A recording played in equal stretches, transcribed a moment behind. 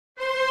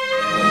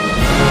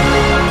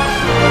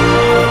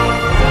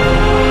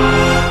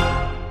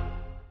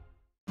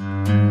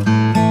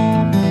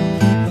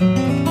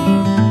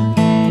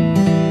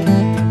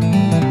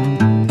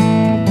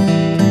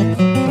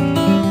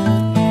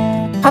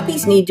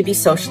Puppies need to be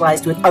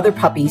socialized with other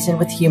puppies and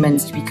with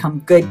humans to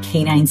become good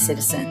canine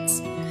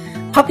citizens.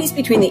 Puppies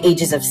between the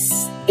ages of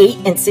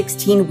 8 and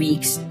 16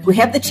 weeks who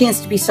have the chance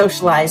to be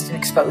socialized and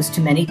exposed to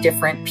many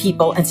different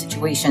people and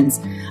situations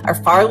are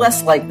far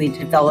less likely to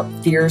develop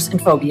fears and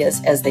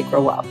phobias as they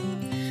grow up.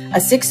 A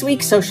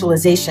 6-week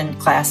socialization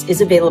class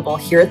is available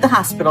here at the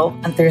hospital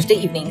on Thursday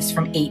evenings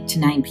from 8 to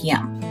 9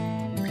 p.m.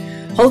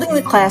 Holding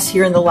the class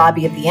here in the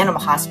lobby of the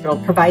animal hospital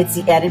provides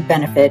the added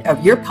benefit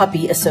of your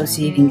puppy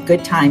associating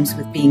good times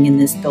with being in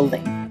this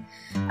building.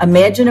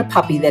 Imagine a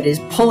puppy that is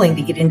pulling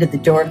to get into the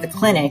door of the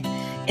clinic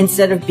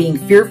instead of being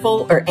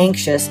fearful or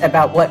anxious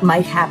about what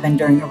might happen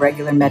during a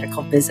regular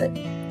medical visit.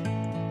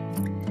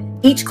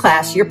 Each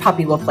class, your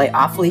puppy will play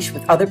off-leash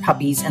with other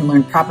puppies and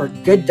learn proper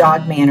good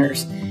dog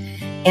manners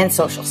and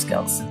social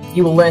skills.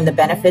 You will learn the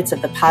benefits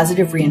of the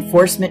positive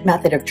reinforcement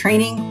method of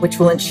training, which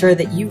will ensure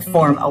that you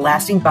form a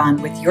lasting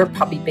bond with your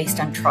puppy based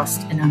on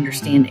trust and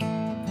understanding.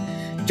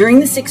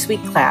 During the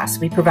 6-week class,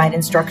 we provide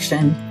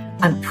instruction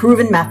on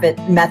proven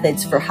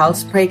methods for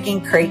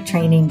housebreaking, crate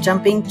training,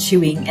 jumping,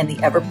 chewing, and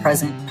the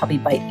ever-present puppy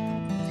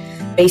biting.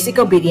 Basic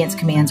obedience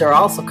commands are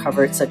also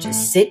covered, such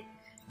as sit,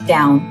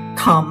 down,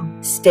 come,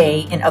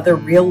 stay, and other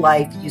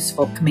real-life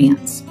useful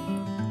commands.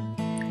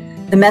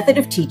 The method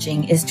of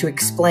teaching is to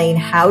explain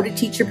how to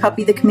teach your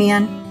puppy the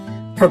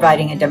command,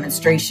 providing a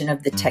demonstration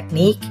of the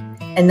technique,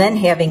 and then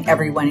having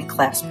everyone in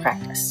class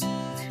practice.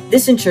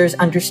 This ensures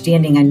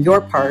understanding on your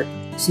part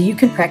so you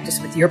can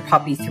practice with your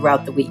puppy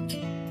throughout the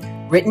week.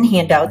 Written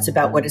handouts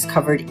about what is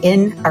covered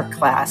in our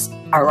class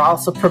are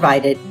also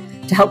provided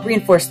to help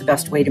reinforce the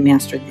best way to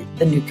master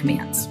the new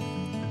commands.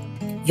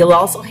 You'll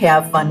also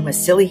have fun with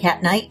Silly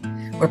Hat Night,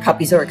 where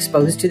puppies are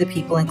exposed to the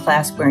people in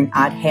class wearing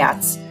odd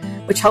hats,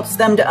 which helps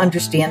them to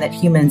understand that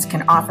humans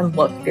can often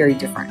look very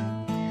different.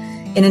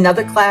 In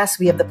another class,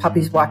 we have the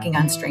puppies walking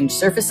on strange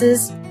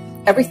surfaces,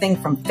 everything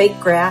from fake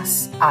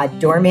grass, odd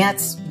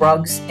doormats,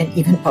 rugs, and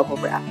even bubble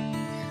wrap.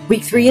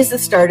 Week 3 is the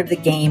start of the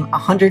game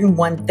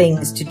 101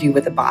 Things to Do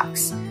with a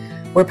Box,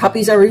 where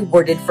puppies are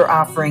rewarded for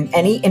offering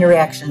any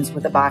interactions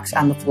with a box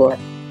on the floor.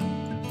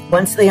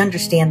 Once they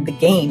understand the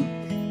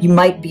game, you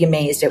might be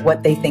amazed at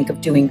what they think of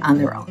doing on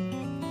their own.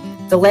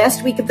 The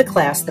last week of the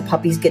class, the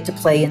puppies get to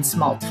play in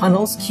small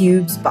tunnels,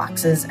 cubes,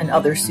 boxes, and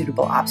other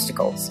suitable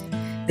obstacles.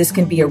 This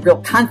can be a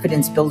real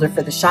confidence builder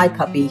for the shy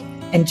puppy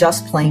and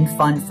just plain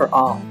fun for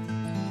all.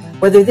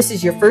 Whether this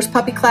is your first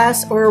puppy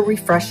class or a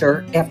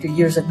refresher after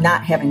years of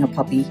not having a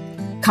puppy,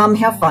 come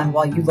have fun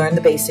while you learn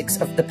the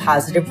basics of the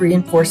positive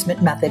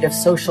reinforcement method of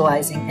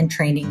socializing and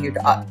training your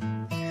dog.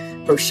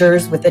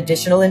 Brochures with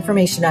additional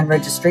information on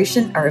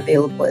registration are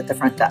available at the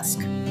front desk.